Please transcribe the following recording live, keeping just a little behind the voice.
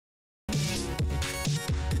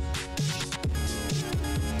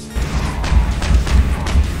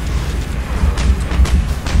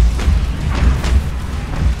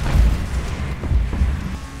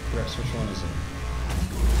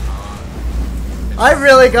I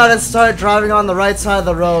really gotta start driving on the right side of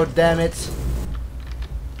the road, damn it.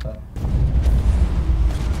 God,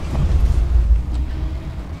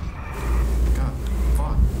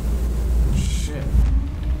 fuck. Shit.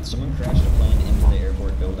 Someone crashed a plane into the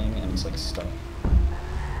airport building and it's like stuck.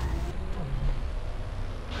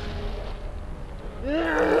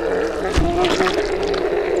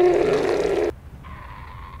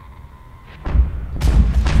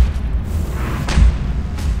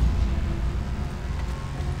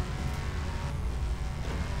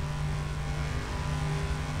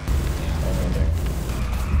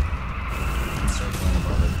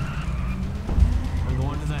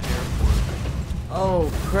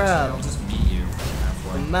 Oh crap. I'll just meet you The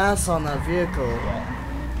halfway. mass on that vehicle.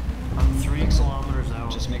 I'm 3 kilometers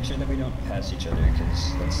out. Just make sure that we don't pass each other,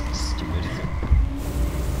 because that's stupid.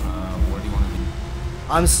 Where do you want to be?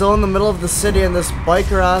 I'm still in the middle of the city and this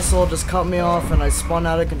biker asshole just cut me off and I spun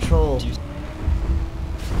out of control.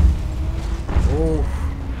 Oh.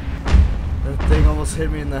 That thing almost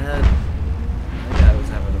hit me in the head. That guy was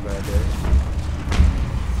having a bad day.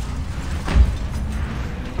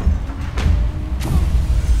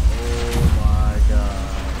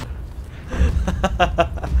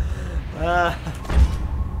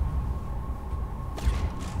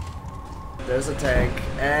 There's a tank,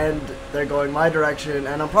 and they're going my direction,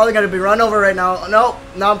 and I'm probably gonna be run over right now. No,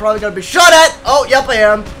 now I'm probably gonna be shot at! Oh, yep, I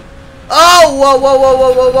am. Oh, whoa, whoa, whoa,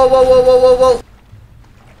 whoa, whoa, whoa, whoa, whoa, whoa, whoa, whoa.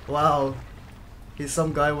 Wow. He's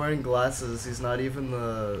some guy wearing glasses. He's not even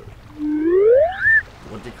the...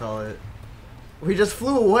 What do you call it? We just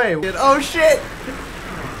flew away. Oh, shit!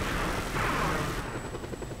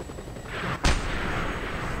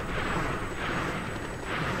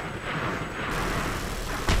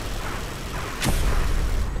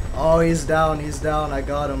 Oh, he's down, I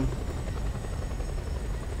got him.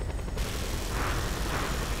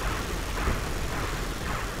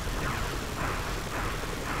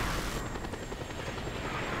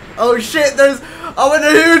 Oh shit, I'm in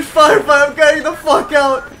a huge firefight, I'm getting the fuck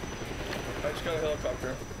out! I just got a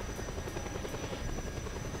helicopter.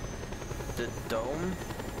 The dome?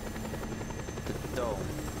 The dome.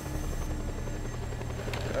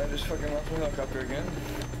 I just fucking left the helicopter again.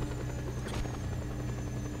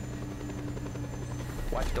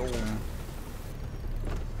 What dome?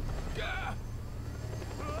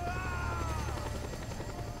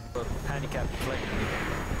 Handicap plane.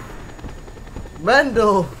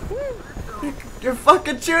 Mendel! You're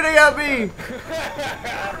fucking shooting at me!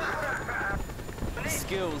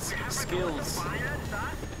 Skills.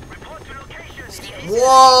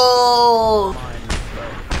 Whoa! Mine,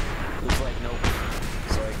 but looks like nope.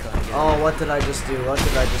 So I can't get Oh, what did I just do? I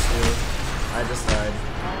just died.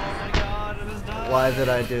 Oh my god, it is done. Why did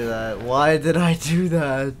I do that? Why did I do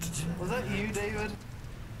that? Was that you, David?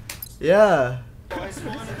 Yeah. I just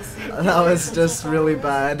wanted to see. That was just really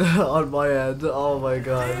bad on my end. Oh my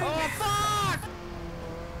god. Oh fuck!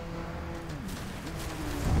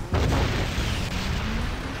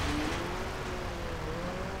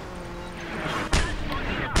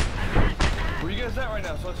 Where you guys at right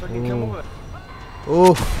now? So I can come over.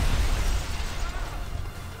 Oh.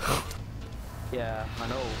 Yeah, I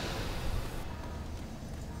know.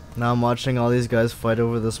 Now I'm watching all these guys fight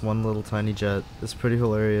over this one little tiny jet. It's pretty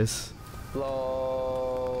hilarious.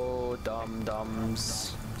 Blow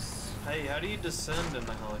dum-dums. Hey, how do you descend in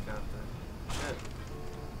the helicopter? Shit.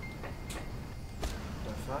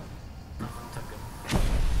 The fuck?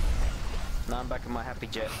 Now I'm back in my happy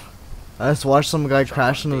jet. I just watched some guy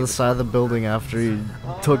crash into the side of the building after he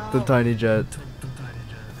took the tiny jet.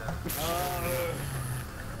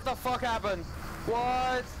 What the fuck happened?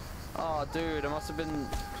 What? Oh, dude, it must have been...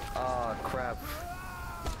 Oh, crap.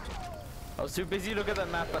 I was too busy to look at the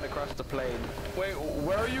map and I crashed the plane. Wait,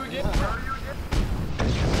 where are you again?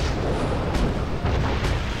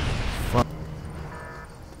 Fuck.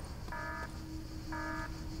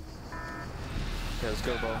 Okay, let's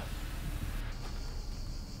go, bro.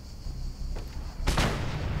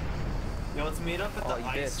 Yo, let's meet up at Oh, the you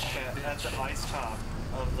ice bitch. at the ice top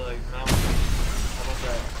of the mountain. How about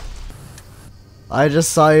that? I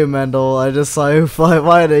just saw you, Mendel. I just saw you fly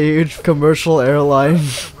by in a huge commercial airline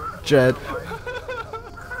jet.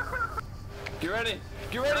 Get ready!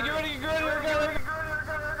 Get ready! Get ready! Get ready! Get ready!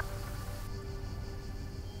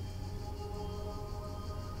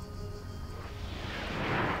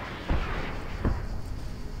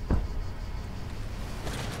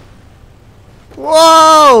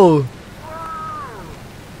 Whoa!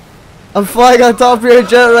 I'm flying on top of your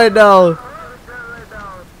jet right now.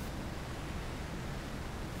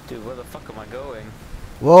 Dude, where the fuck am I going?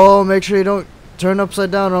 Whoa, make sure you don't turn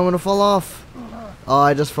upside down or I'm gonna fall off. Oh,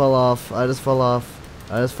 I just fell off. I just fell off.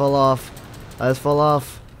 I just fell off. I just fell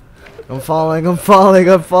off. I'm falling, I'm falling,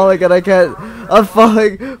 I'm falling, and I can't. I'm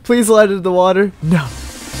falling. Please land in the water. No.